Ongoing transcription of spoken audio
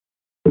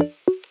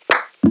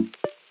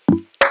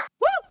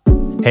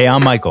Hey,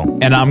 I'm Michael.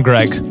 And I'm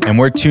Greg. And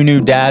we're two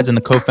new dads and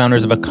the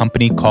co-founders of a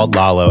company called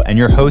Lalo, and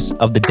your hosts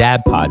of the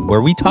Dad Pod,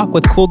 where we talk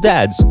with cool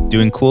dads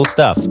doing cool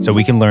stuff so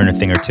we can learn a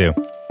thing or two.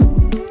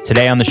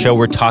 Today on the show,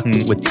 we're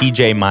talking with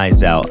TJ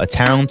Mizell, a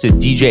talented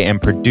DJ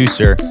and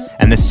producer,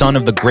 and the son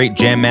of the great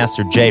Jam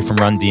Master Jay from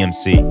Run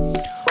DMC.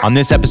 On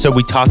this episode,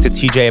 we talked to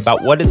TJ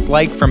about what it's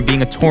like from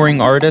being a touring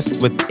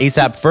artist with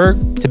A$AP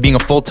Ferg to being a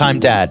full-time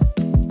dad,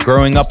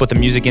 growing up with a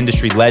music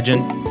industry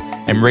legend,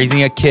 and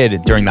raising a kid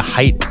during the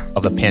height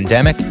of the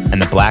pandemic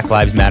and the Black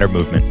Lives Matter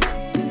movement.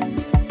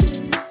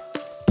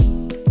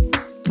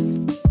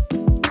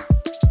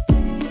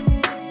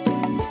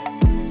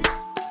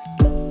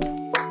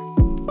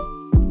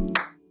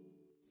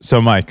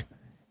 So, Mike,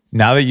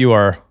 now that you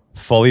are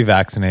fully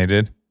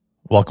vaccinated,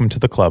 welcome to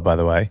the club, by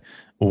the way.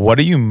 What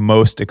are you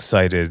most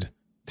excited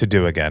to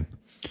do again?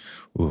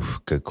 Oof,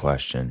 good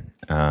question.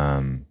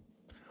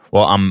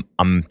 Well,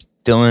 I'm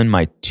still in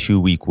my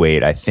 2-week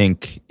wait. I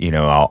think,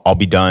 I'll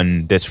be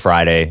done this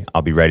Friday.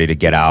 I'll be ready to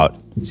get out,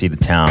 see the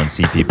town,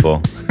 see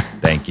people.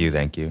 Thank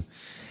you.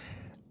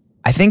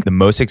 I think the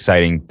most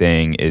exciting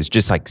thing is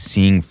just like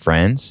seeing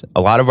friends.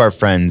 A lot of our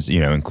friends,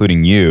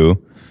 including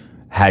you,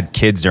 had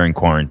kids during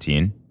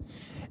quarantine.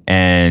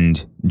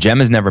 And Jem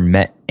has never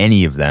met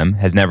any of them,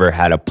 has never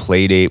had a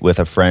play date with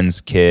a friend's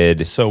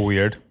kid. So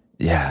weird.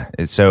 Yeah.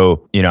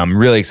 So, I'm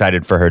really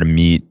excited for her to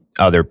meet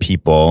other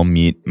people,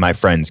 meet my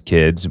friends'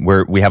 kids.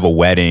 We have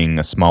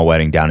a small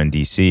wedding down in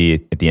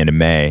DC at the end of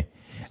May,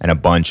 and a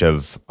bunch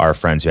of our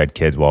friends who had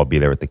kids will all be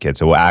there with the kids.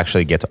 So we'll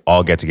actually get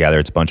together.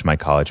 It's a bunch of my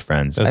college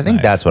friends. I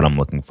think that's what I'm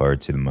looking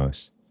forward to the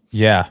most.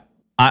 Yeah.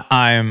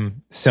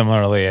 I'm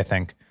similarly, I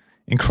think,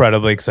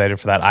 incredibly excited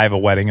for that. I have a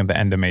wedding at the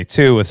end of May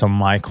too with some of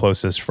my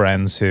closest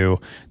friends who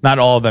not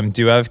all of them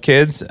do have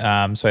kids. So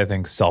I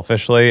think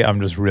selfishly,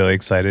 I'm just really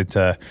excited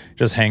to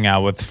just hang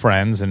out with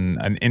friends in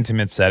an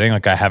intimate setting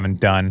like I haven't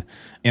done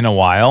in a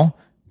while.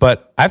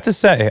 But I have to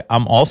say,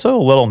 I'm also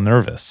a little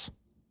nervous.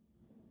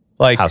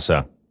 Like, how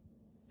so?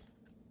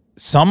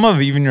 Some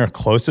of even your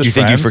closest friends. You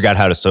think you forgot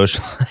how to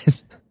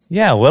socialize?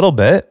 Yeah, a little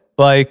bit.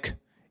 Like,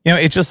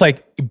 it's just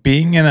like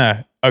being in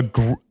a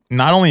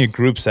not only a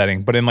group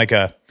setting, but in like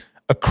a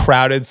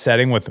crowded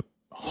setting with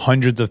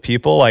hundreds of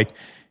people, like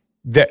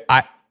that.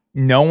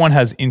 No one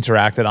has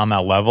interacted on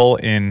that level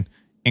in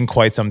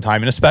quite some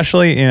time, and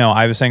especially,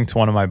 I was saying to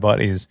one of my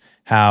buddies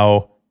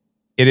how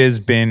it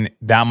has been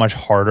that much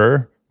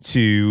harder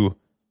to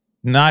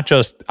not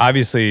just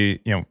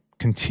obviously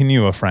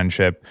continue a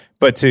friendship,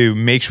 but to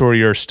make sure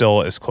you're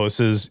still as close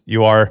as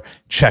you are,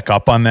 check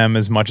up on them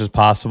as much as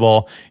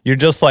possible. You're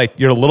just like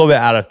you're a little bit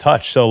out of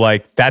touch, so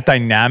like that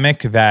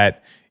dynamic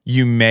that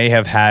you may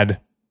have had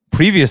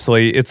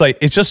previously, it's like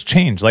it just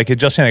changed. Like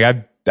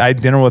I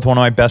had dinner with one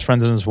of my best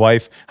friends and his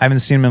wife. I haven't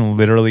seen him in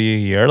literally a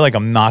year. Like,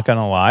 I'm not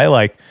gonna lie.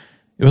 Like,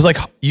 it was like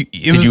Did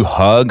you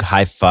hug,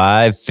 high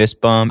five,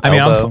 fist bump? I mean,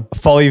 elbow? I'm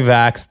fully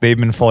vaxxed. They've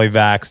been fully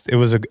vaxxed. It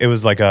was a hug.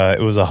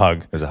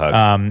 It was a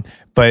hug.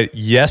 But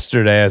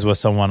yesterday, as with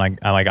someone,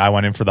 I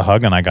went in for the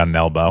hug and I got an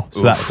elbow.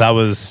 So that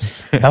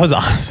was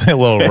honestly a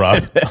little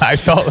rough. I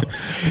felt,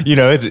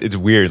 it's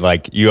weird.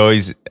 Like, you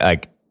always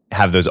like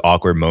have those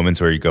awkward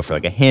moments where you go for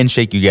like a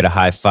handshake, you get a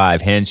high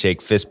five,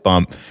 handshake, fist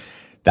bump.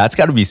 That's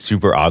got to be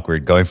super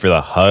awkward going for the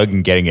hug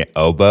and getting an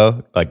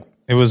elbow. Like,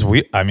 it was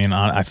weird. I mean,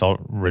 I felt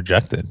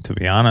rejected, to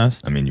be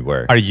honest. I mean, you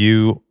were. Are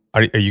you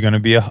going to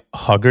be a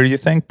hugger, you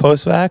think,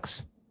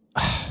 post-vax?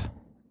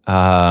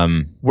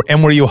 And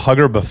were you a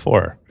hugger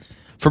before?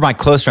 For my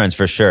close friends,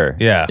 for sure.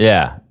 Yeah.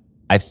 Yeah.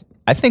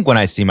 I think when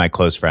I see my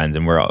close friends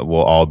and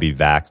we'll all be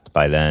vaxxed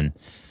by then,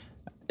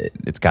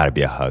 it's got to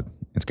be a hug.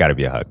 It's got to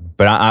be a hug.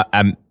 But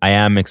I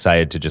am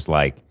excited to just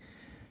like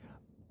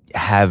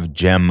have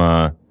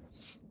Gemma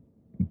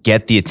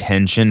get the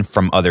attention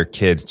from other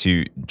kids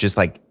to just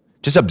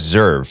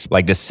observe,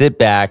 like to sit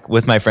back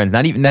with my friends,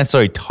 not even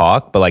necessarily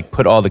talk, but like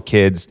put all the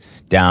kids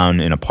down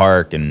in a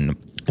park and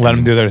let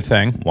them do their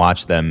thing,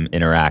 watch them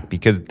interact,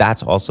 because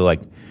that's also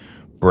like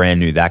brand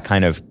new, that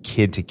kind of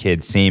kid to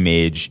kid, same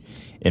age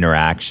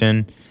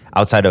interaction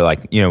outside of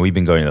like, we've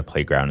been going to the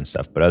playground and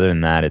stuff, but other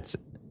than that, it's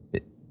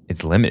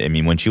limited. I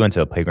mean, when she went to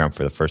the playground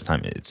for the first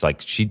time, it's like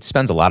she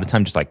spends a lot of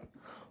time just like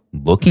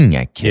looking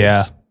at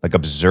kids, like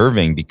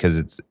observing, because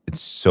it's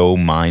so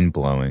mind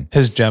blowing.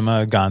 Has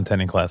Gemma gone to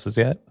any classes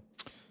yet?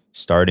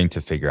 Starting to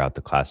figure out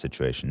the class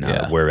situation now.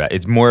 Yeah. Where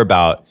it was more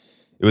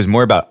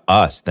about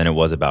us than it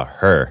was about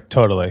her.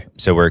 Totally.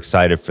 So we're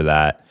excited for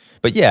that.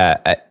 But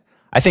yeah,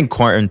 I think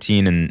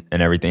quarantine and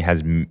everything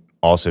has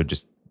also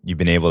just, you've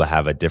been able to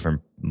have a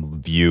different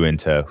view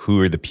into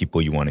who are the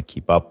people you want to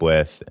keep up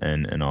with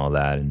and all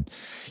that. And,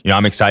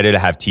 I'm excited to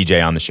have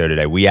TJ on the show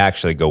today. We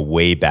actually go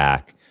way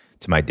back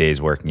to my days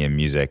working in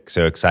music.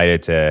 So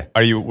excited to...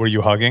 Were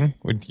you hugging?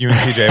 You and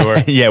TJ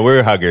were? Yeah,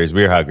 we're huggers.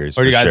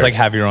 Or you guys like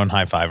have your own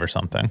high five or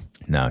something?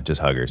 No, just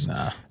huggers.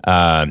 Nah.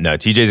 No,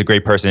 TJ's a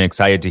great person.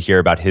 Excited to hear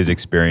about his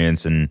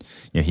experience, and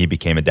he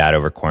became a dad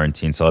over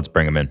quarantine. So let's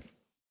bring him in.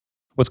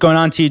 What's going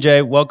on,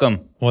 TJ?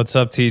 Welcome. What's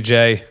up,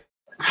 TJ?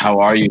 How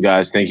are you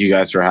guys? Thank you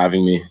guys for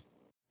having me.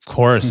 Of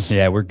course.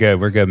 Yeah, we're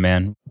good. We're good,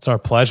 man. It's our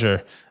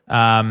pleasure.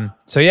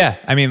 So yeah,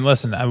 I mean,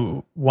 listen,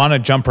 I want to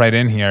jump right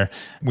in here.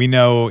 We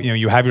know,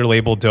 you have your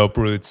label Dope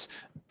Roots.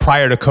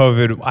 Prior to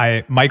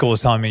COVID, Michael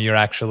was telling me you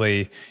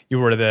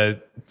were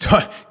the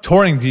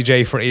touring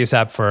DJ for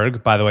A$AP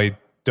Ferg. By the way,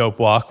 Dope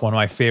Walk, one of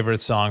my favorite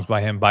songs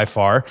by him by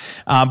far.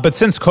 But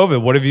since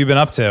COVID, what have you been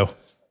up to?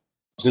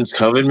 Since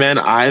COVID, man,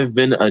 I've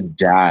been a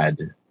dad.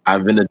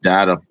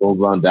 A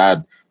full-blown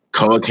dad.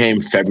 Koa came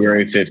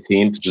February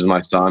 15th, which is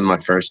my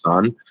first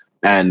son.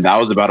 And that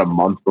was about less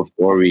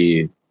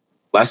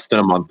than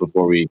a month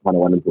before we kind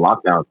of went into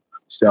lockdown.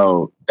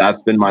 So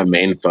that's been my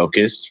main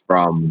focus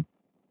from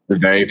the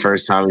very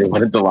first time we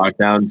went into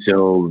lockdown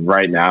till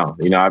right now.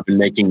 I've been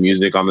making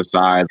music on the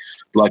side.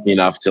 Lucky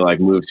enough to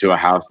move to a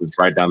house that's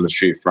right down the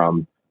street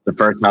from the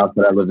first house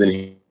that I lived in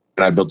here.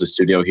 And I built a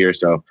studio here.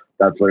 So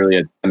that's literally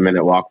a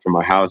 10-minute walk from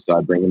my house. So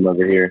I bring him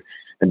over here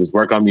and just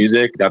work on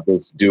music. Got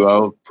this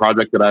duo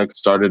project that I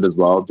started as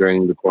well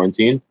during the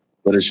quarantine.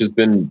 But it's just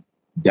been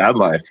dad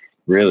life,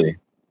 really.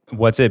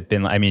 What's it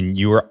been? I mean,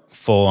 you were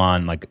full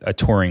on a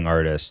touring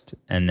artist,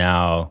 and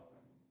now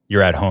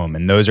you're at home,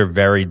 and those are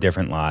very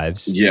different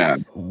lives. Yeah.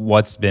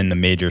 What's been the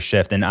major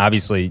shift? And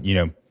obviously,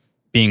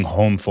 being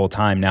home full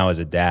time now as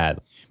a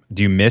dad.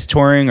 Do you miss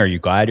touring? Are you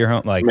glad you're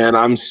home? Man,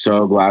 I'm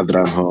so glad that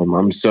I'm home.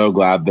 I'm so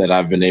glad that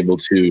I've been able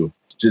to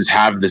just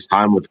have this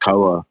time with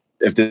Koa.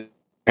 If the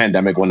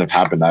pandemic wouldn't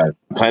have happened, I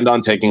planned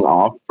on taking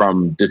off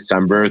from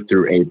December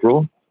through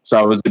April. So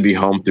I was going to be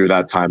home through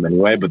that time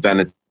anyway. But then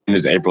as soon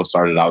as April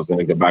started, I was going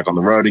to go back on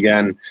the road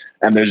again.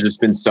 And there's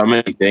just been so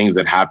many things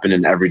that happen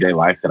in everyday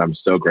life that I'm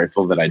so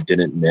grateful that I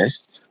didn't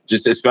miss.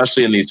 Just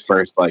especially in these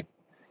first,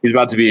 he's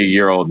about to be a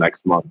year old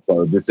next month.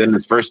 So in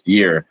this first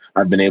year,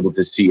 I've been able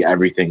to see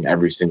everything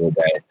every single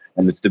day.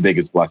 And it's the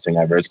biggest blessing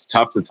ever. It's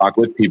tough to talk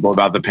with people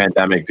about the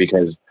pandemic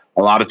because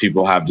a lot of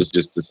people have just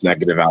this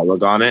negative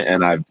outlook on it.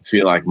 And I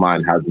feel like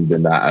mine hasn't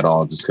been that at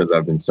all just because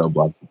I've been so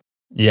blessed.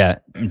 Yeah.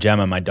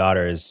 Gemma, my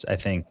daughter, is, I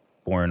think,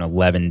 born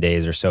 11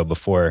 days or so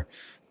before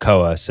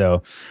Koa.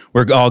 So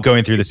we're all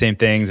going through the same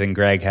things. And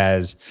Greg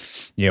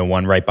has,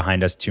 one right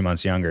behind us, 2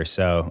 months younger.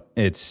 So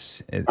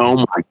it's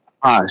oh my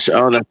gosh.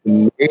 Oh, that's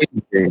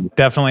amazing.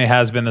 Definitely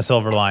has been the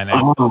silver lining.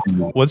 Oh.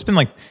 What's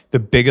been the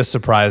biggest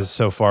surprise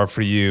so far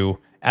for you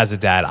as a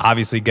dad?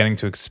 Obviously getting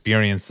to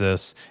experience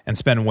this and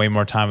spend way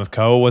more time with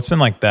Koa. What's been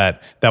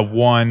that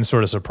one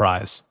sort of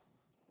surprise?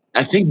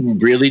 I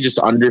think really just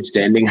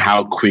understanding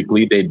how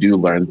quickly they do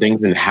learn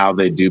things and how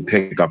they do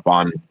pick up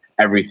on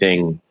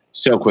everything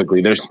so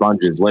quickly. They're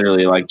sponges,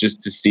 literally.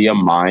 Just to see a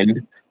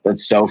mind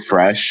that's so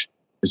fresh,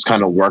 just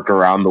kind of work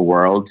around the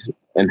world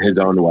in his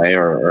own way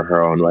or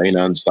her own way,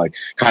 just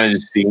kind of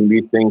just seeing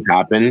these things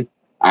happen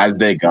as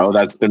they go.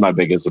 That's been my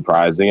biggest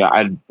surprise.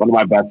 One of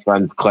my best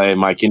friends, Clay,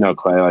 Mike,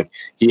 Clay,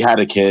 he had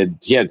a kid.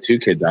 He had 2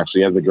 kids,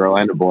 actually. He has a girl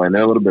and a boy, and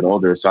they're a little bit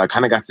older. So I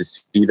kind of got to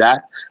see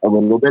that a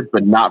little bit,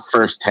 but not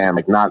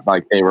firsthand, not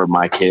like they were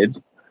my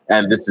kids.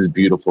 And this is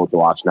beautiful to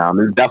watch now. And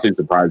it's definitely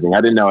surprising.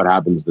 I didn't know it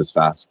happens this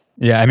fast.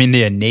 Yeah, I mean,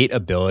 the innate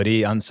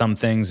ability on some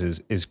things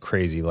is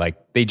crazy.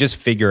 They just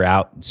figure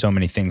out so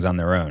many things on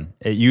their own.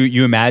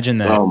 You imagine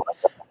that. Oh,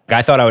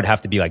 I thought I would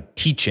have to be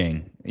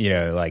teaching,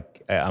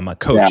 I'm a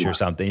coach or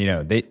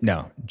something.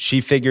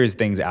 She figures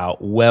things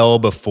out well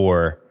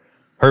before.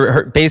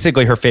 Her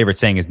basically her favorite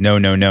saying is no,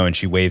 no, no, and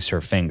she waves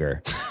her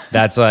finger.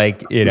 That's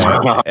at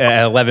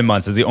 11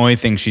 months is the only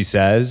thing she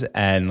says,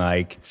 and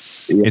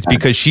it's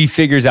because she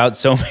figures out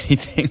so many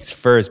things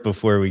first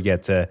before we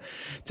get to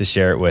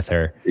share it with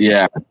her.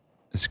 Yeah,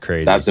 it's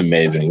crazy. That's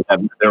amazing.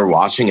 They're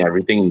watching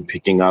everything and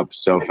picking up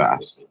so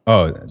fast.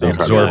 Oh, they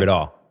absorb it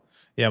all.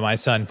 Yeah, my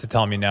son, to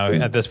tell me no.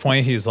 At this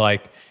point, he's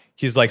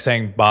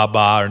saying ba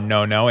ba or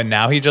no no, and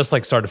now he just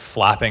started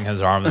flapping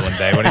his arms one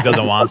day when he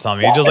doesn't want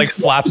something. He just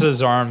flaps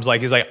his arms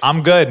he's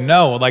I'm good.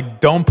 No,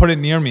 don't put it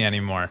near me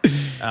anymore.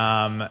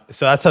 So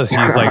that's how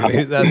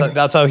he's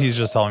that's how he's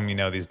just telling me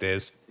no these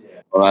days.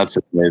 Well, that's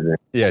amazing.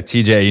 Yeah,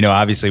 TJ,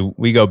 obviously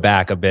we go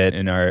back a bit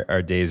in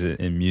our days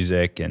in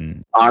music,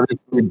 and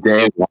honestly,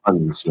 day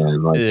ones,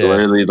 man,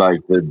 literally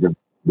the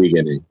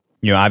beginning.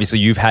 Obviously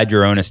you've had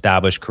your own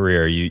established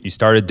career. You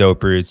started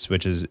Dope Roots,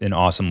 which is an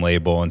awesome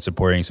label and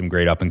supporting some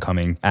great up and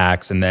coming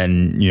acts. And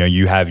then,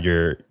 you have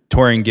your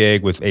touring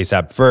gig with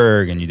A$AP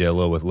Ferg, and you did a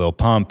little with Lil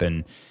Pump.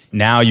 And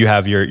now you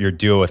have your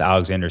duo with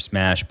Alexander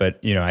Smash. But,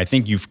 I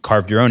think you've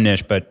carved your own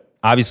niche, but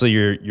obviously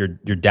your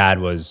dad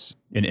was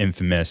an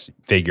infamous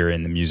figure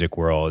in the music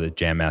world,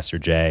 Jam Master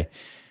Jay.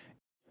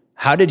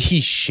 How did he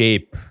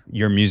shape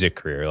your music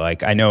career?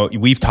 I know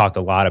we've talked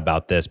a lot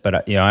about this, but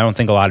I don't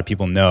think a lot of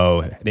people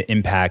know the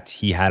impact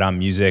he had on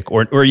music,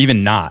 or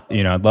even not.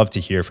 I'd love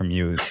to hear from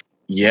you.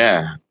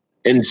 Yeah,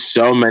 in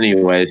so many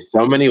ways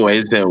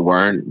that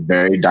weren't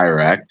very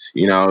direct.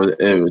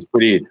 It was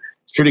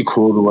pretty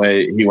cool the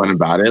way he went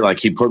about it.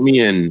 He put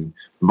me in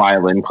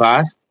violin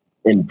class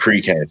in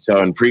pre-K.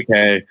 So in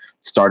pre-K,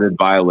 started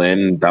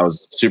violin. That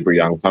was super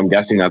young. So I'm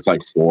guessing that's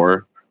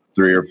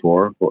 3 or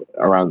 4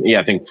 around. Yeah,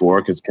 I think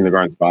 4 because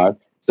kindergarten's 5.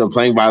 So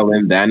playing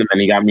violin then, and then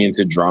he got me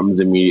into drums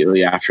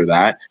immediately after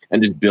that,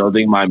 and just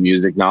building my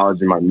music knowledge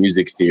and my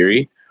music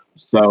theory.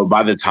 So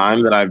by the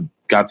time that I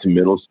got to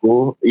middle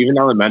school, even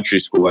elementary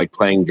school, like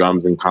playing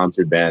drums in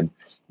concert band,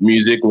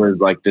 music was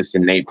like this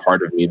innate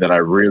part of me that I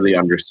really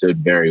understood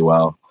very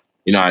well.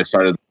 You know, I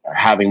started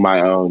having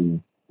my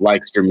own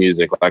likes for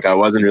music. Like I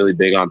wasn't really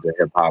big onto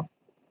hip hop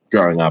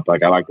growing up.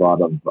 Like I liked a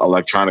lot of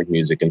electronic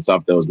music and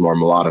stuff that was more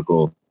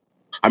melodical.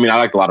 I mean, I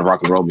liked a lot of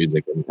rock and roll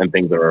music and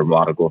things that were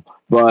melodical,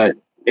 but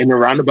in a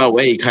roundabout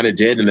way, he kind of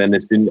did. And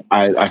then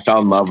I fell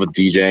in love with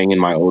DJing in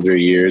my older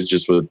years,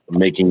 just with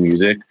making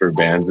music for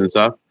bands and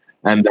stuff.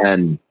 And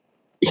then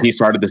he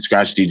started the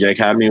Scratch DJ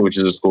Academy, which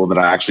is a school that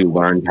I actually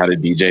learned how to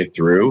DJ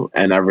through.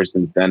 And ever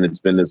since then, it's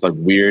been this like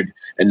weird,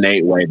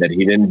 innate way that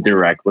he didn't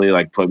directly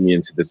like put me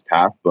into this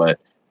path, but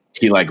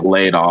he like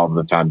laid all of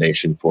the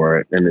foundation for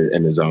it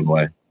in his own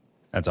way.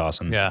 That's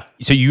awesome. Yeah.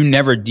 So you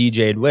never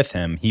DJ'd with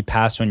him. He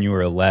passed when you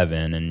were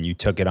 11 and you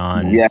took it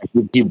on. Yeah,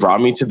 he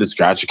brought me to the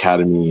Scratch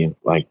Academy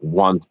like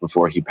once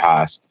before he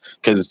passed,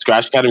 because the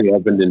Scratch Academy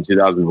opened in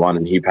 2001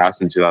 and he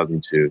passed in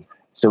 2002.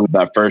 So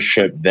that first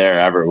trip there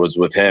ever was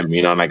with him,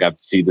 you know, and I got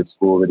to see the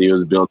school that he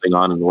was building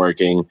on and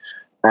working.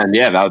 And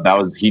yeah, that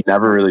was, he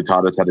never really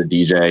taught us how to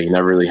DJ. He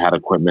never really had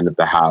equipment at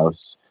the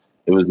house.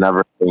 It was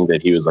never a thing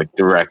that he was like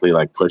directly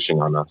like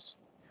pushing on us.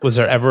 Was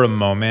there ever a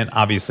moment,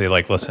 obviously,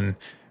 like, listen,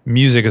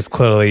 music is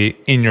clearly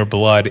in your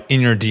blood,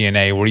 in your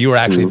DNA, where you were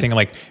actually thinking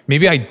like,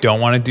 maybe I don't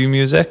want to do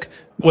music?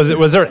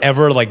 Was there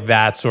ever like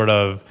that sort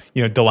of,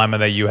 you know, dilemma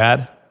that you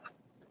had?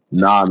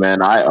 Nah,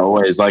 man, I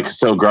always like,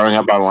 so growing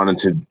up, I wanted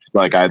to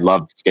like, I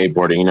loved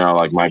skateboarding, you know,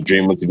 like my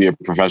dream was to be a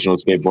professional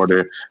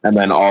skateboarder and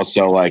then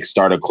also like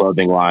start a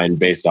clothing line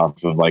based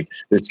off of like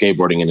the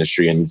skateboarding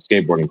industry and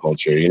skateboarding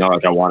culture, you know,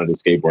 like I wanted a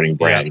skateboarding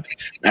brand.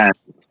 Yeah. And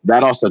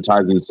that also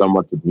ties in so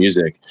much with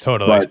music.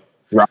 Totally. But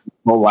throughout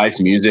my whole life,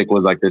 music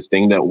was like this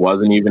thing that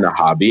wasn't even a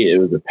hobby. It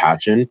was a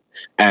passion.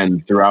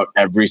 And throughout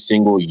every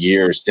single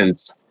year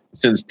since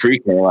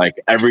pre-K, like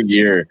every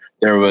year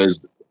there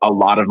was a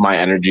lot of my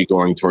energy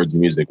going towards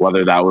music,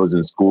 whether that was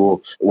in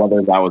school,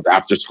 whether that was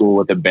after school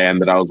with a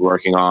band that I was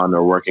working on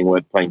or working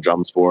with, playing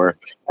drums for.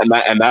 And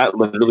that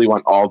literally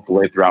went all the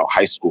way throughout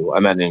high school.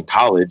 And then in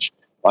college,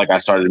 like I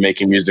started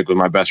making music with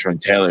my best friend,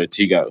 Taylor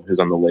Tiga, who's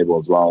on the label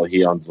as well.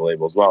 He owns the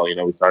label as well. You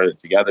know, we started it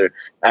together.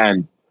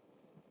 And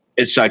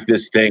it's like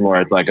this thing where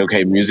it's like,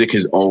 okay, music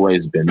has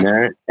always been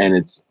there and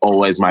it's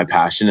always my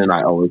passion. And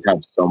I always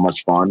have so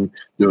much fun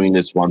doing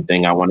this one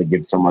thing. I want to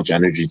give so much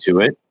energy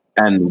to it.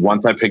 And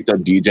once I picked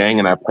up DJing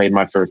and I played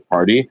my first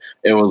party,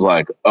 it was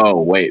like,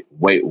 oh, wait,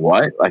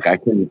 what? Like I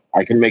can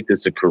make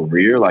this a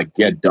career? Like,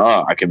 yeah,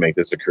 duh, I can make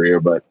this a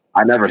career. But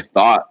I never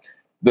thought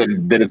that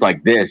it's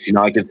like this, you know,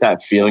 like it's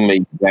that feeling that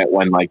you get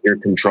when like you're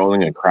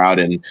controlling a crowd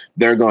and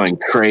they're going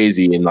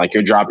crazy and like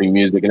you're dropping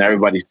music and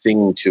everybody's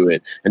singing to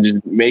it and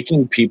just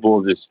making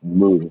people just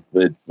move.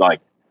 It's like,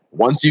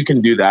 once you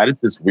can do that, it's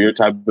this weird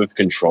type of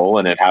control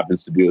and it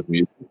happens to be with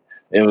music.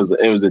 It was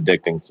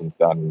addicting since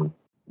then.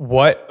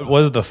 What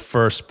was the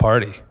first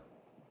party?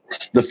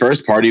 The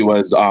first party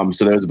was,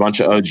 so there was a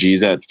bunch of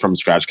OGs from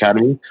Scratch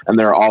Academy and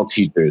they're all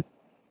teachers.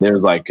 There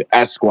was like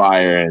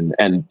Esquire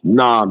and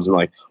Knobs and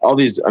like all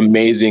these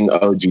amazing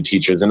OG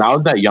teachers. And I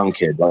was that young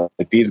kid.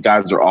 Like these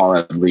guys are all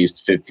at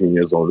least 15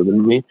 years older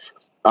than me.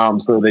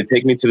 So they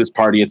take me to this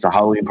party. It's a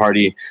Halloween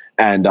party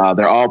and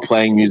they're all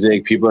playing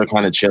music. People are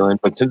kind of chilling.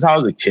 But since I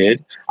was a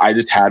kid, I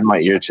just had my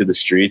ear to the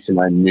streets and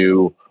I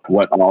knew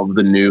what all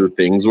the new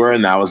things were.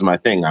 And that was my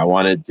thing. I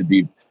wanted to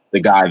be the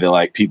guy that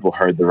like people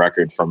heard the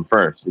record from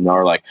first, you know,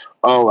 or like,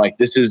 oh, like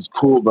this is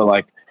cool, but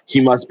like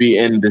he must be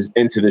into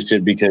this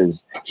shit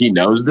because he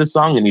knows this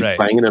song and he's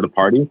playing it at a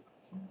party.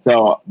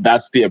 So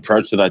that's the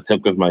approach that I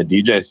took with my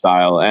DJ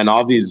style. And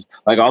all these,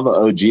 like all the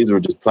OGs were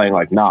just playing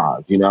like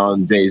Nas, you know,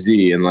 and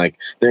Jay-Z. And like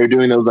they were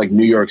doing those like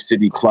New York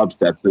City club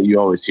sets that you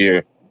always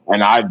hear.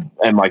 And I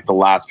am like the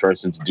last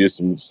person to do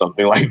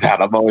something like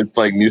that. I'm always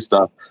playing new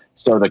stuff.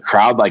 So the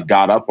crowd like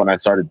got up when I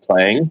started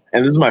playing.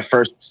 And this is my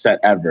first set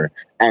ever.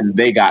 And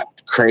they got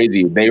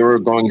crazy. They were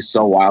going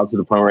so wild to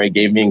the point where it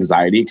gave me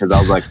anxiety because I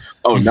was like,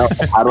 oh no,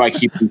 how do I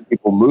keep these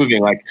people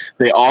moving? Like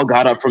they all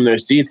got up from their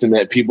seats and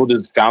that people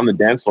just found the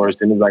dance floor as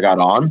soon as I got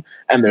on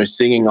and they're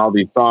singing all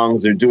these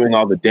songs. They're doing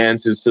all the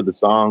dances to the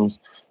songs.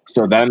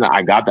 So then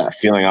I got that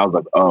feeling. I was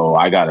like, oh,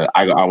 I got it.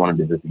 I want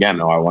to do this again.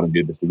 No, I want to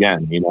do this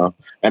again, you know?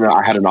 And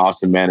I had an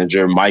awesome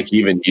manager, Mike,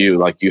 even you,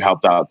 like you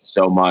helped out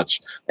so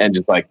much and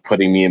just like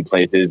putting me in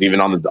places,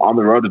 even on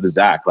the road to the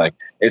Zach. Like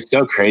it's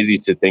so crazy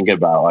to think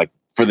about, like,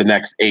 for the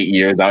next 8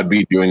 years, I would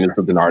be doing this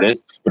with an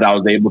artist, but I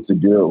was able to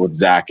do it with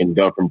Zach and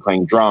go from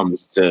playing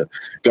drums to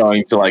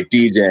going to like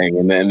DJing.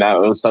 And then that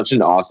was such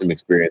an awesome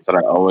experience that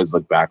I always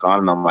look back on.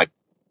 And I'm like,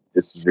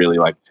 this is really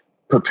like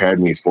prepared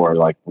me for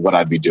like what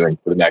I'd be doing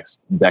for the next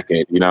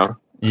decade, you know?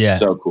 Yeah.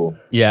 So cool.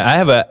 Yeah.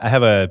 I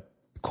have a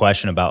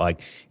question about like,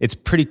 it's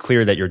pretty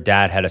clear that your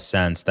dad had a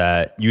sense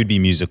that you'd be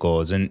musical.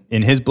 Is in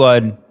his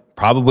blood,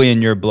 probably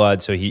in your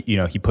blood. So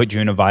he put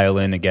you in a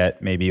violin to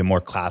get maybe a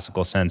more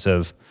classical sense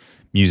of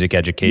music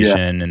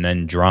education and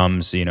then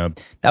drums,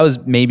 that was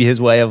maybe his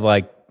way of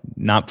like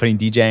not putting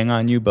DJing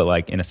on you, but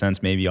like in a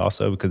sense, maybe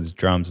also because it's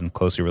drums and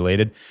closely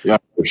related. Yeah,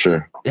 for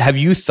sure. Have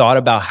you thought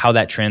about how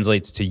that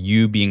translates to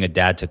you being a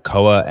dad to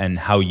Koa and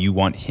how you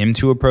want him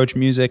to approach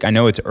music? I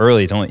know it's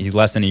early, he's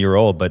less than a year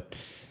old, but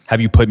have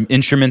you put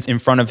instruments in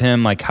front of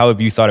him? Like, how have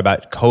you thought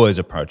about Koa's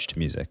approach to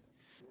music?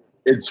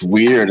 It's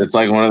weird. It's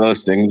like one of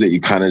those things that you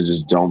kind of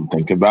just don't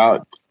think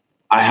about.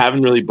 I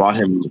haven't really bought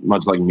him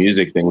much like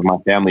music things. My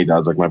family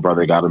does. Like my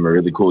brother got him a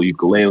really cool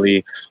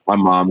ukulele. My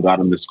mom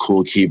got him this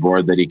cool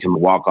keyboard that he can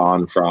walk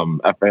on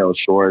from FAO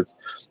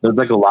Shorts. There's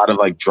like a lot of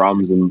like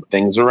drums and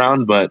things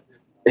around, but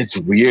it's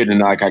weird.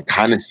 And like I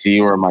kind of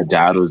see where my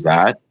dad was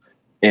at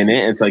in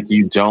it. It's like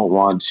you don't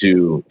want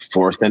to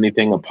force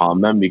anything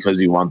upon them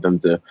because you want them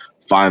to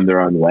find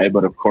their own way.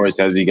 But of course,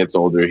 as he gets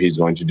older, he's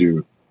going to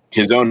do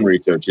his own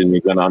research and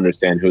he's going to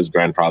understand who his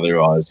grandfather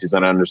was. He's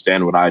going to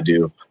understand what I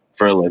do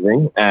for a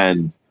living,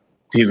 and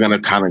he's going to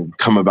kind of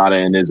come about it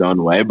in his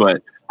own way.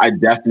 But I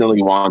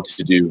definitely want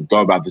to go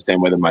about the same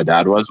way that my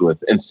dad was,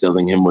 with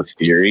instilling him with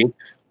theory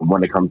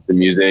when it comes to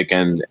music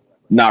and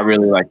not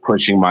really like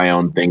pushing my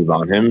own things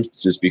on him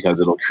just because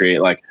it'll create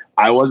like,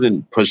 I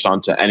wasn't pushed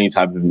onto any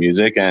type of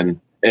music,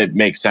 and it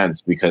makes sense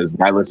because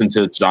I listen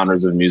to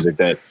genres of music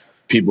that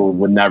people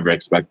would never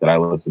expect that I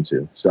listen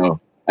to.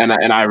 So, and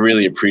I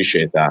really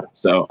appreciate that.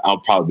 So I'll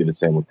probably be the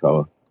same with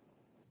Koa.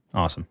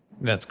 Awesome.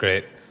 That's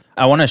great.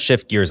 I want to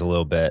shift gears a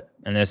little bit,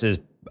 and this is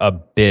a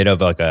bit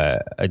of like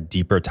a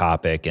deeper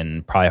topic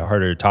and probably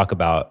harder to talk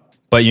about.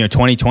 But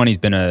 2020 has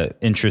been an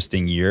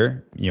interesting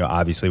year.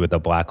 Obviously with the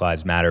Black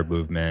Lives Matter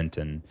movement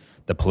and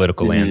the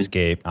political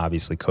landscape,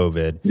 obviously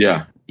COVID.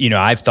 Yeah.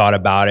 I've thought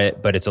about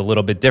it, but it's a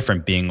little bit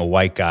different being a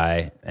white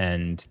guy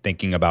and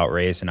thinking about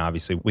race. And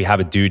obviously we have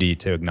a duty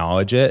to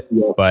acknowledge it.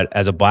 Yeah. But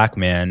as a Black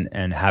man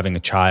and having a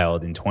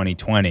child in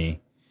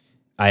 2020,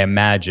 I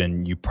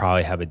imagine you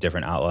probably have a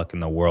different outlook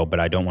in the world, but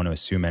I don't want to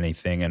assume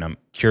anything. And I'm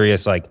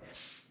curious, like,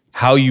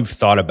 how you've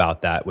thought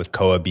about that with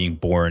Koa being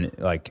born,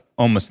 like,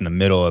 almost in the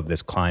middle of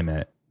this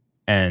climate,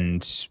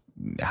 and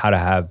how to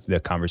have the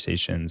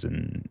conversations,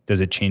 and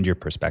does it change your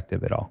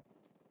perspective at all?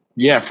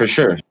 Yeah, for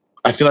sure.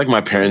 I feel like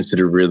my parents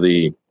did a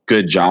really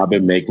good job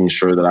at making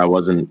sure that I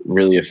wasn't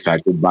really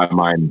affected by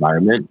my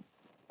environment.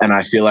 And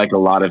I feel like a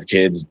lot of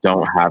kids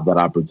don't have that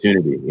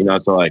opportunity,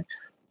 so like,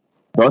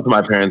 both of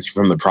my parents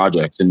from the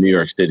projects in New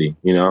York City,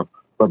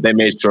 but they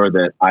made sure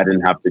that I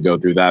didn't have to go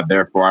through that.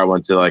 Therefore, I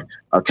went to like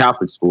a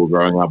Catholic school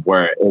growing up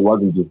where it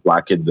wasn't just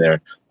Black kids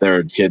there. There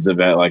were kids of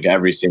like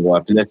every single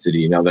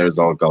ethnicity. There's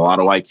like a lot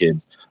of white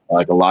kids,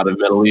 like a lot of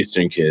Middle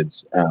Eastern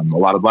kids, a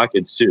lot of Black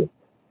kids too.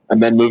 And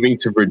then moving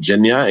to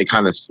Virginia, it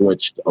kind of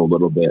switched a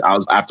little bit.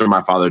 After my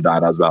father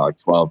died, I was about like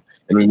 12,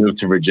 and we moved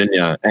to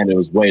Virginia, and it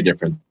was way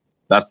different.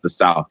 That's the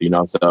South,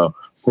 so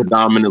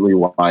predominantly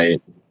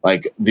white.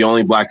 Like the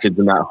only Black kids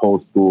in that whole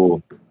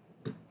school,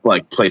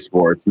 like play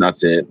sports, and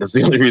that's it. That's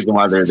the only reason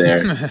why they're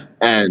there.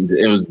 And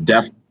it was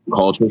definitely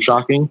culture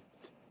shocking.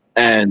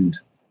 And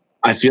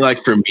I feel like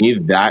for me,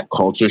 that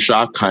culture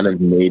shock kind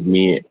of made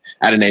me,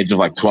 at an age of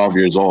like 12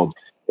 years old,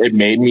 it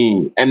made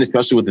me, and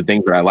especially with the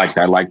things that I liked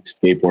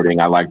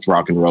skateboarding, I liked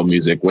rock and roll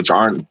music, which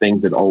aren't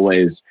things that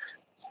always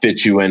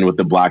fit you in with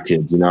the Black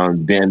kids,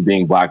 and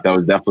being Black, that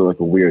was definitely like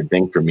a weird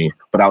thing for me.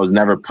 But I was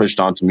never pushed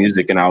onto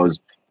music, and I was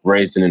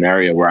raised in an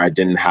area where I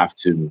didn't have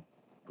to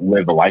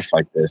live a life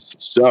like this.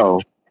 So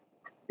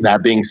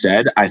that being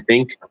said, I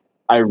think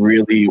I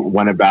really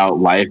went about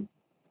life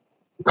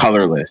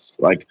colorless.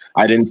 Like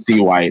I didn't see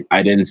white,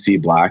 I didn't see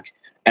Black.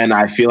 And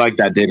I feel like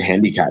that did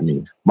handicap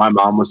me. My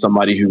mom was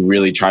somebody who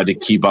really tried to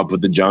keep up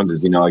with the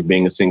Joneses, like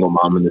being a single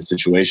mom in this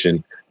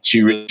situation.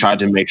 She really tried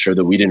to make sure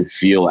that we didn't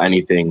feel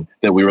anything,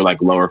 that we were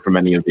like lower from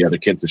any of the other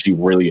kids. So she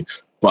really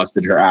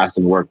busted her ass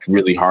and worked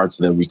really hard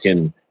so that we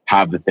can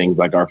have the things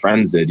like our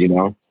friends did,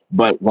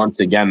 But once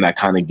again, that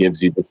kind of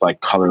gives you this like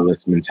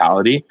colorless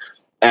mentality.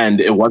 And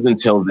it wasn't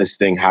until this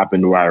thing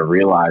happened where I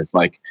realized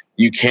like,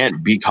 you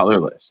can't be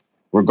colorless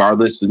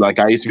regardless. Like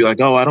I used to be like,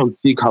 oh, I don't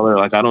see color.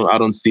 Like I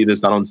don't see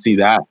this. I don't see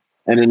that.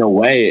 And in a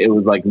way, it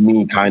was like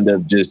me kind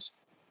of just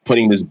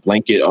putting this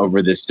blanket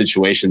over this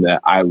situation that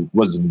I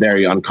was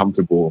very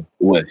uncomfortable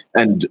with.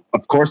 And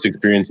of course,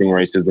 experiencing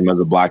racism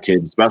as a Black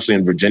kid, especially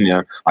in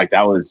Virginia, like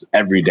that was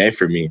every day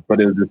for me. But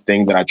it was this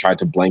thing that I tried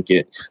to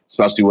blanket,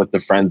 especially with the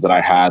friends that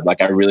I had. Like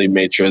I really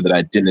made sure that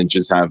I didn't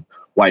just have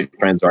white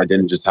friends, or I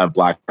didn't just have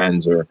Black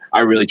friends, or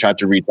I really tried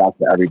to reach out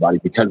to everybody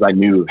because I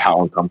knew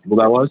how uncomfortable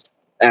that was.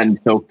 And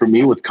so for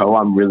me with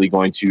Koa, I'm really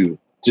going to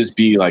just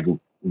be like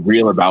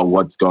real about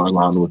what's going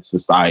on with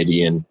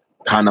society and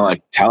kind of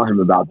like tell him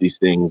about these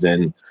things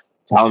and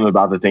tell him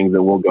about the things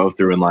that we'll go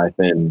through in life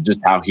and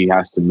just how he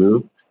has to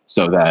move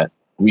so that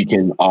we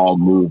can all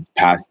move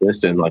past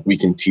this and like we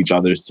can teach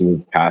others to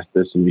move past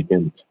this and we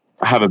can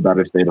have a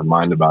better state of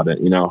mind about it.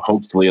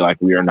 Hopefully like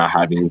we are not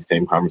having the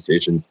same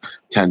conversations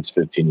 10 to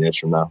 15 years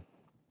from now.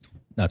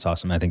 That's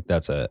awesome. I think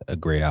that's a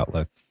great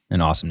outlook.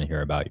 And awesome to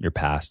hear about your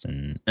past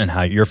and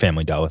how your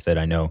family dealt with it.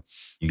 I know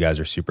you guys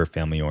are super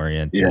family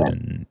oriented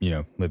and,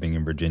 living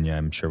in Virginia,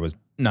 I'm sure was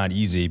not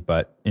easy,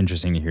 but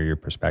interesting to hear your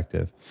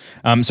perspective.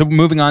 So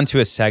moving on to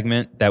a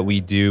segment that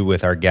we do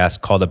with our guests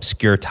called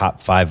Obscure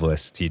Top 5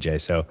 Lists,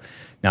 TJ. So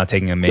now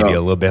taking a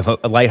little bit of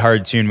a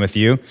lighthearted tune with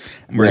you.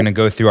 And we're going to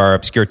go through our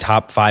Obscure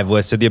Top 5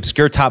 list. So the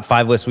Obscure Top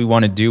 5 list we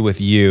want to do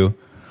with you,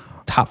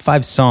 top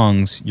 5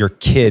 songs your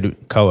kid,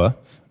 Koa,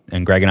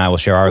 and Greg and I will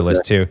share our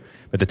list too,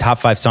 but the top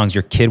 5 songs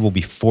your kid will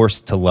be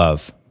forced to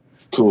love.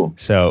 Cool.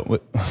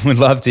 So we'd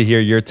love to hear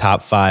your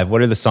top 5.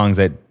 What are the songs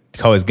that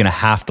Koa is going to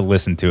have to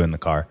listen to in the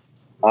car?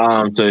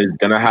 So he's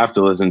gonna have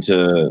to listen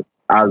to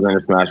Alexander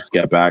Smash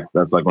Get Back.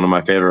 That's like one of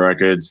my favorite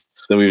records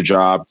that we've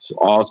dropped.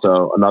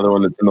 Also, another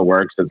one that's in the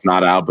works that's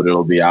not out, but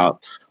it'll be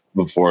out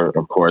before,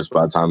 of course,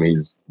 by the time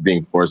he's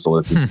being forced to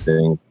listen to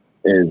things,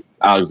 is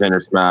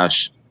Alexander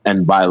Smash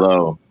and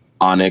Bilo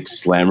Onyx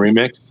Slam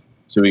remix.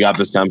 So we got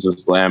the stems of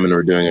Slam and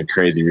we're doing a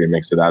crazy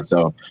remix of that.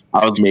 So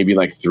I was maybe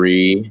like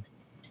 3-4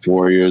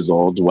 years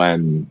old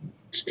when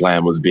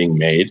Slam was being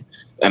made,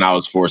 and I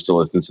was forced to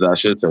listen to that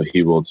shit. So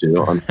he will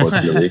too,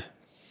 unfortunately.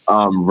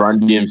 Run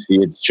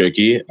DMC, It's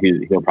Tricky.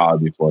 He'll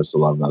probably be forced to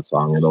love that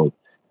song. It'll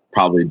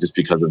probably, just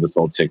because of this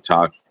whole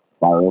TikTok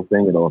viral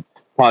thing, it'll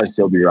probably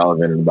still be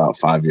relevant in about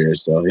 5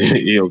 years. So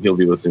he'll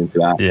be listening to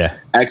that. Yeah.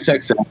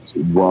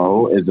 XXX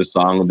Whoa is a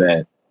song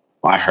that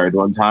I heard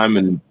one time,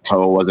 and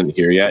Koa wasn't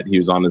here yet. He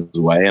was on his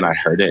way, and I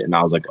heard it, and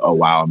I was like, oh,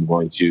 wow, I'm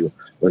going to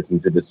listen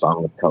to this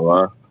song with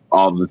Koa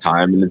all the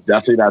time. And it's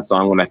definitely that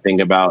song when I think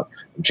about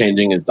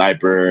changing his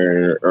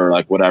diaper or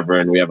like whatever,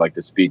 and we have like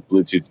the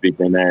Bluetooth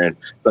speaker in there, and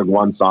it's like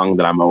one song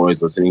that I'm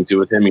always listening to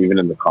with him, even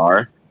in the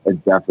car.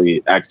 It's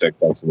definitely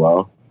XXX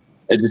Whoa.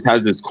 It just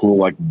has this cool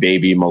like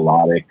baby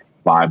melodic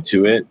vibe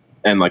to it,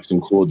 and like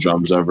some cool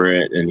drums over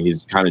it, and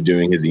he's kind of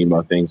doing his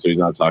emo thing, so he's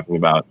not talking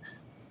about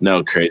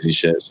no crazy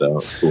shit, so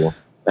it's cool.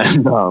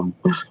 And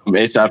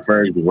A$AP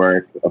Ferg's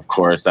Work, of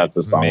course, that's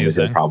a song that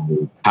they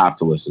probably have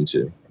to listen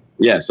to.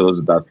 Yeah, so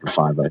that's the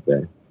 5 right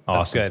there.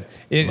 Awesome. That's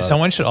good.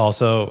 Someone should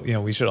also,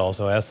 we should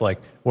also ask, like,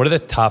 what are the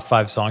top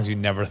 5 songs you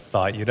never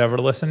thought you'd ever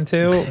listen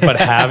to, but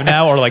have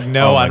now, or like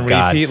on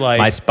repeat? Like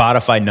my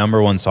Spotify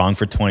 #1 song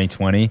for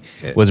 2020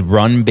 was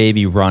 "Run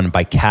Baby Run"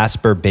 by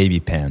Casper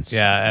Baby Pants.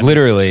 Yeah,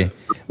 literally,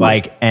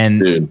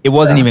 it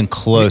wasn't even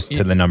close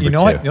to the number 2. You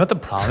know what the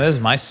problem is?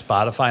 My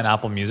Spotify and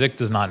Apple Music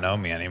does not know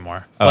me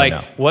anymore.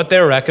 No. What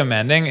they're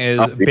recommending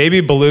is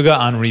Baby Beluga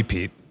on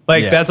repeat.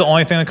 That's the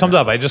only thing that comes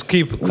up. I just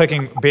keep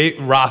clicking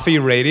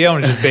Rafi Radio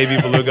and it's just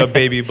Baby Beluga,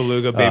 Baby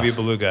Beluga, Baby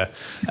Beluga.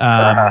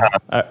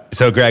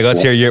 So Greg, let's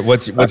hear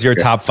what's your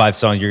top 5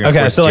 songs you're going to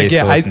force Jace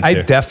to listen to? I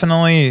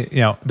definitely,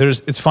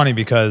 it's funny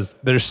because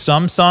there's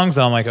some songs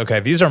that I'm like,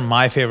 okay, these are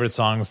my favorite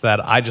songs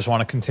that I just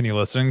want to continue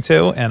listening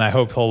to, and I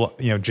hope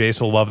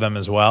Jace will love them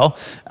as well.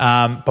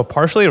 But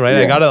partially, right,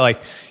 I gotta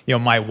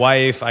my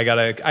wife, I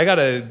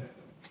gotta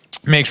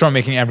make sure I'm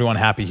making everyone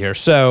happy here.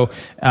 So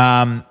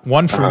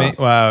one for me,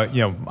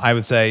 I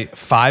would say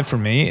 5 for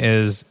me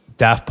is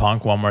Daft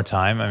Punk, One More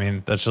Time. I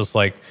mean, that's just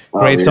like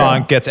great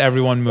song, gets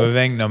everyone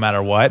moving no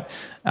matter what.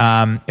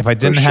 If I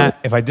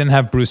didn't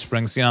have Bruce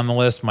Springsteen on the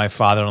list, my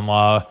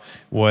father-in-law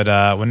would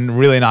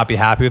really not be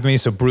happy with me.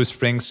 So Bruce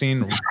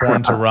Springsteen,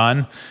 Born to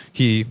Run.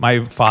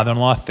 My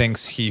father-in-law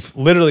thinks he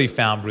literally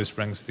found Bruce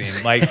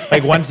Springsteen.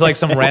 Like went to like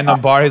some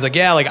random bar. He's like,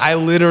 yeah, like I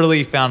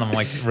literally found him. I'm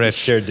like, Rich,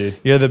 sure, dude,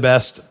 you're the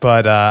best,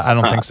 but I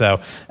don't think so.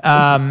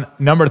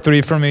 Number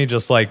 3 for me,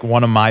 just like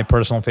one of my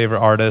personal favorite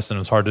artists, and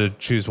it's hard to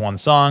choose one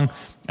song,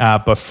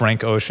 but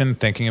Frank Ocean,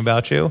 Thinking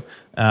About You.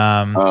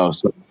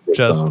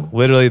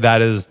 Literally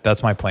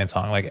that's my plane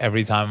song. Like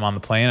every time I'm on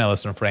the plane, I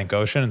listen to Frank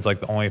Ocean. It's like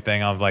the only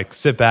thing I'm like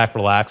sit back,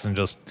 relax, and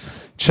just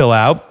chill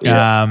out.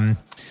 Yeah.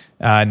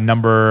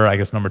 Number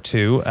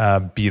 2,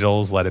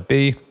 Beatles, Let It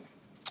Be.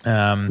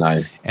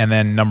 Nice. And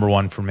then number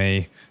 1 for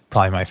me,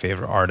 probably my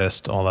favorite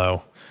artist,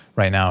 although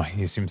right now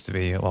he seems to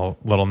be a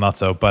little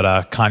nutso,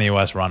 but Kanye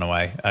West,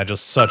 Runaway.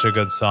 Just such a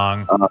good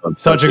song,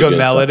 such a good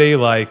melody,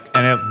 song.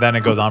 Then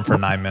it goes on for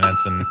 9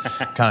 minutes and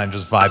kind of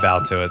just vibe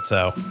out to it.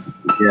 So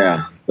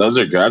yeah, those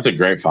are good. That's a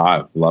great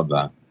 5. Love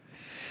that.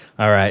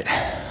 All right,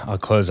 I'll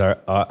close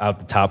out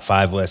the top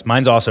 5 list.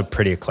 Mine's also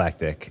pretty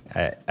eclectic.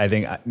 I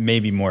think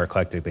maybe more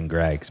eclectic than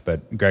Greg's,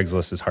 but Greg's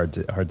list is hard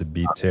to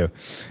beat too.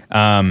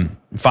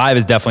 5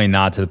 is definitely a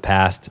nod to the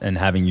past, and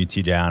having you,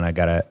 TJ, on, I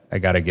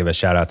gotta give a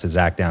shout out to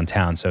Zach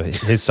Downtown. So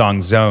his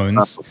song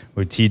Zones,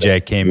 where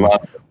TJ came.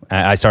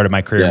 I started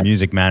my career in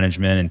music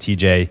management, and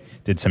TJ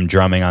did some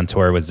drumming on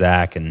tour with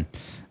Zach, and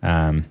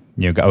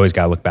always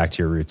gotta look back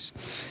to your roots.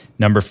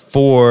 Number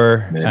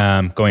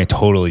 4, going a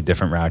totally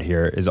different route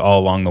here, is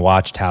All Along the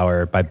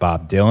Watchtower by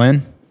Bob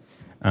Dylan.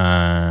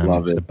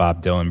 Love it. The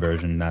Bob Dylan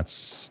version,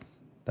 that's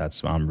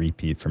on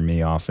repeat for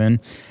me often.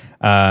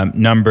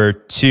 Number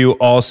 2,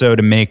 also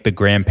to make the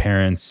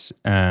grandparents,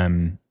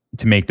 number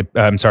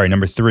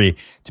 3,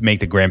 to make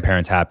the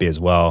grandparents happy as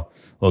well.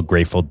 A little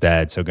Grateful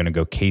Dead. So going to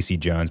go Casey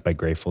Jones by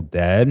Grateful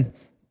Dead.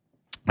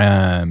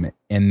 And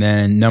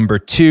then number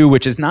 2,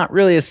 which is not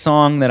really a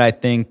song that I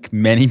think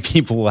many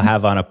people will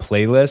have on a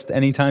playlist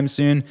anytime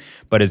soon,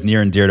 but is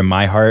near and dear to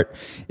my heart,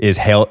 is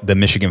the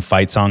Michigan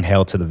Fight song,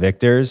 Hail to the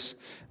Victors.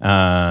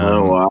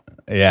 Oh, wow.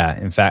 Yeah.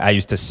 In fact, I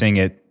used to sing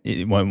it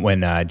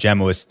when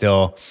Gemma was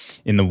still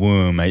in the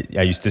womb. I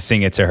used to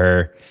sing it to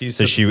her.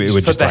 So she would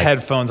put just the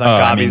headphones on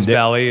Gabi's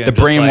belly. The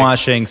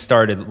brainwashing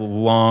started a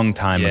long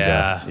time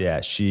Yeah. ago.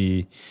 Yeah.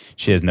 She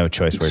has no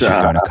choice where she's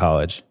going to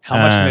college. How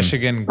much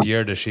Michigan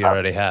gear does she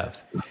already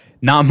have?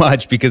 Not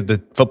much, because the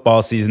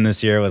football season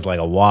this year was like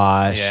a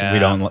wash.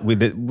 Yeah.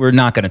 We're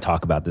not going to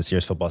talk about this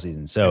year's football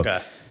season. So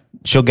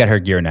she'll get her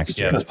gear next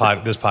year.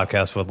 Yeah, this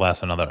podcast would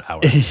last another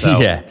hour. So.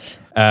 Yeah.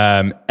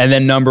 And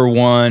then number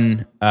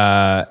one,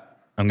 I'm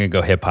going to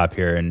go hip hop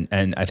here.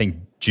 And I think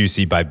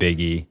Juicy by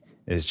Biggie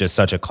is just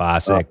such a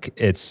classic.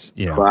 It's,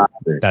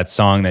 classic. That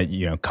song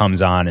that,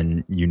 comes on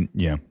and you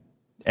know,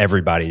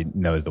 everybody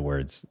knows the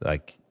words.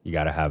 Like, you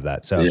got to have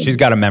that. So she's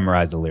got to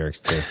memorize the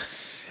lyrics too.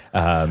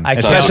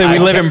 Especially we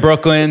live in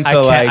Brooklyn,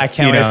 so I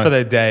can't wait for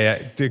the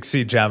day to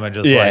see Gemma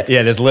just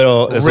this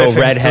little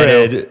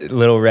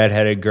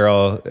redheaded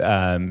girl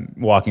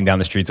walking down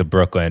the streets of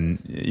Brooklyn,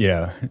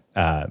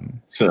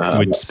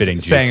 with spitting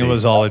Juicy. Saying it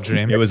was all a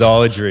dream. It was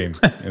all a dream.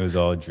 It was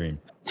all a dream.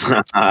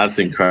 That's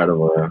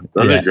incredible.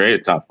 Those are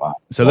great top five.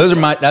 So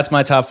that's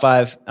my top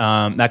five.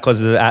 That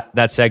closes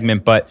that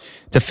segment. But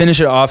to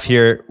finish it off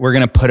here, we're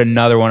gonna put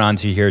another one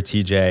onto here,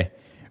 TJ.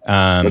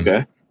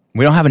 Okay.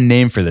 We don't have a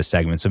name for this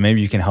segment, so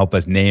maybe you can help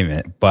us name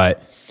it.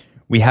 But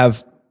we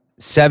have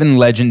 7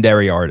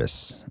 legendary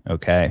artists,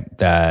 okay,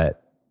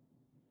 that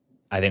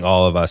I think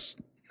all of us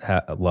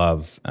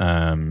love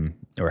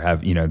or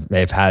have,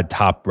 they've had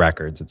top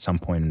records at some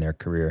point in their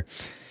career.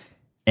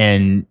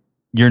 And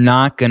you're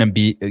not going to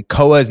be,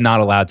 Koa is not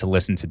allowed to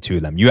listen to 2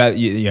 of them.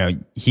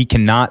 He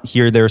cannot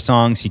hear their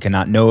songs. He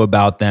cannot know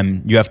about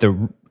them. You have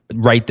to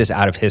write this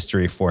out of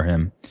history for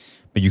him.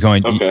 But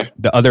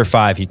the other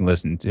 5 he can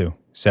listen to.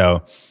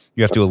 So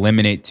you have to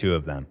eliminate 2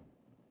 of them.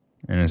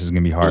 And this is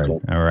going to be hard.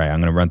 Okay. All right, I'm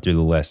going to run through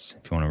the list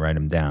if you want to write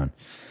them down.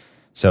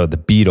 So the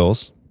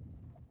Beatles.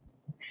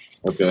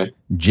 Okay.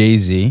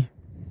 Jay-Z.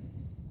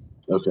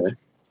 Okay.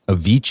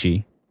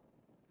 Avicii.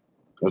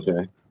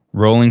 Okay.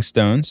 Rolling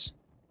Stones.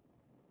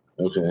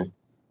 Okay.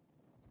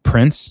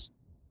 Prince.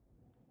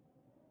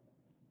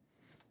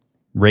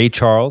 Ray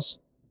Charles.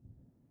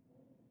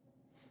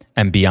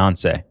 And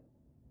Beyonce.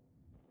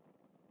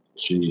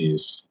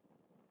 Jeez.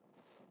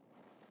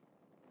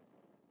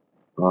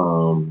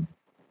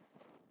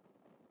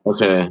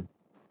 Okay.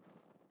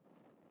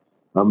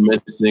 I'm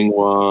missing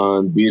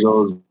one.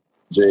 Beatles,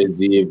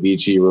 Jay-Z,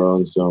 Avicii,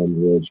 Rolling Stones,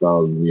 Ray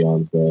Charles,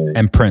 Beyonce.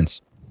 And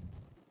Prince.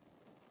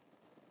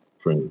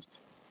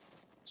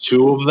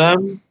 2 of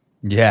them?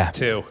 Yeah.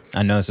 2.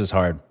 I know this is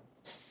hard.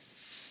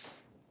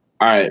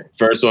 All right.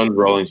 First one,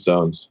 Rolling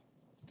Stones.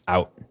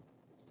 Out.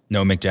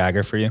 No Mick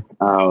Jagger for you?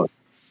 Out.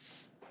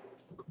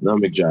 No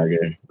Mick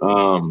Jagger.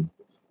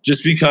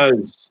 Just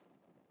because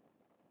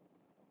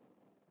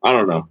I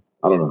don't know.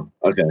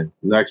 Okay.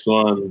 Next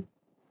one,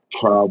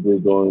 probably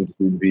going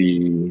to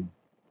be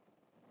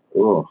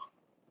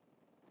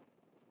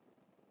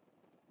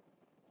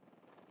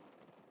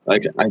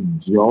like I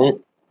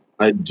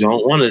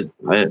don't want to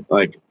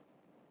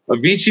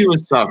Avicii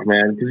was tough,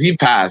 man, because he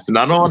passed, and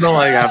I don't want to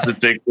have to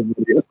take the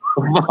video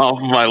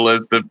off my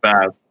list and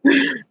pass.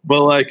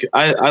 But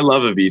I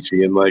love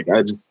Avicii, and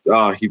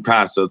he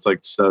passed, so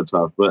it's so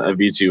tough. But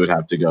Avicii would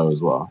have to go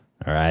as well.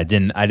 All right, I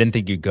didn't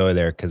think you'd go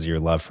there because of your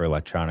love for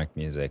electronic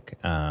music.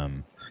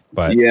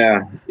 But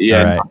yeah,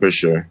 right. For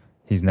sure.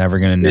 He's never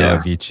gonna know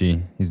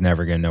Avicii. He's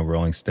never gonna know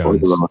Rolling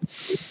Stones.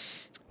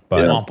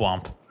 But womp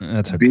womp.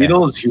 That's okay.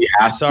 Beatles, he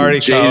has to.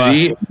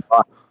 Jay-Z,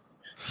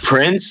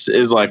 Prince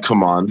is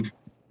come on.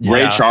 Yeah.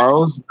 Ray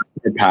Charles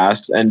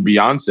passed, and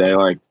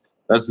Beyonce,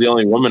 that's the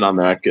only woman on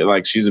there.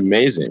 She's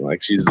amazing.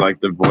 She's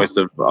the voice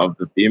of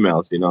the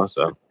females,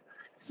 So.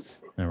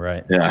 All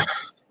right. Yeah.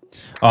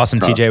 Awesome,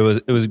 tough.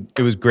 TJ.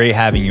 It was great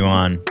having you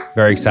on.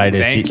 Very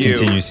excited to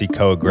continue to see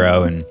Koa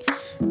grow, and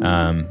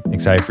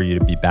excited for you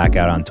to be back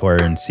out on tour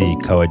and see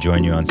Koa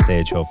join you on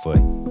stage,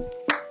 hopefully.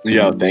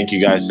 Yo, thank you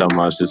guys so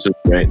much. This is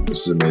great.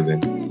 This is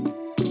amazing.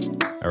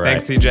 All right.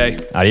 Thanks,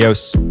 TJ.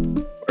 Adios.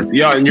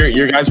 Yeah, and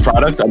your guys'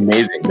 products,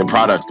 amazing. The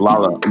products,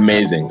 Lala,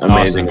 amazing.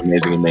 Amazing.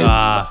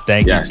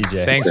 Thank you,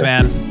 TJ. Thanks,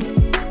 man.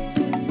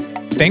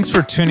 Thanks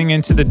for tuning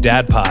into the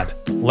Dad Pod.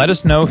 Let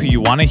us know who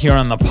you want to hear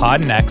on the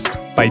pod next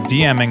by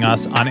DMing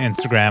us on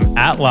Instagram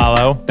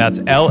 @Lalo, that's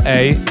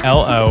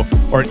LALO,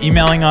 or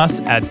emailing us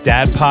at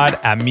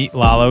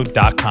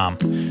dadpod@meetlalo.com.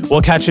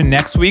 We'll catch you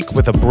next week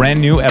with a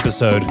brand new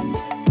episode.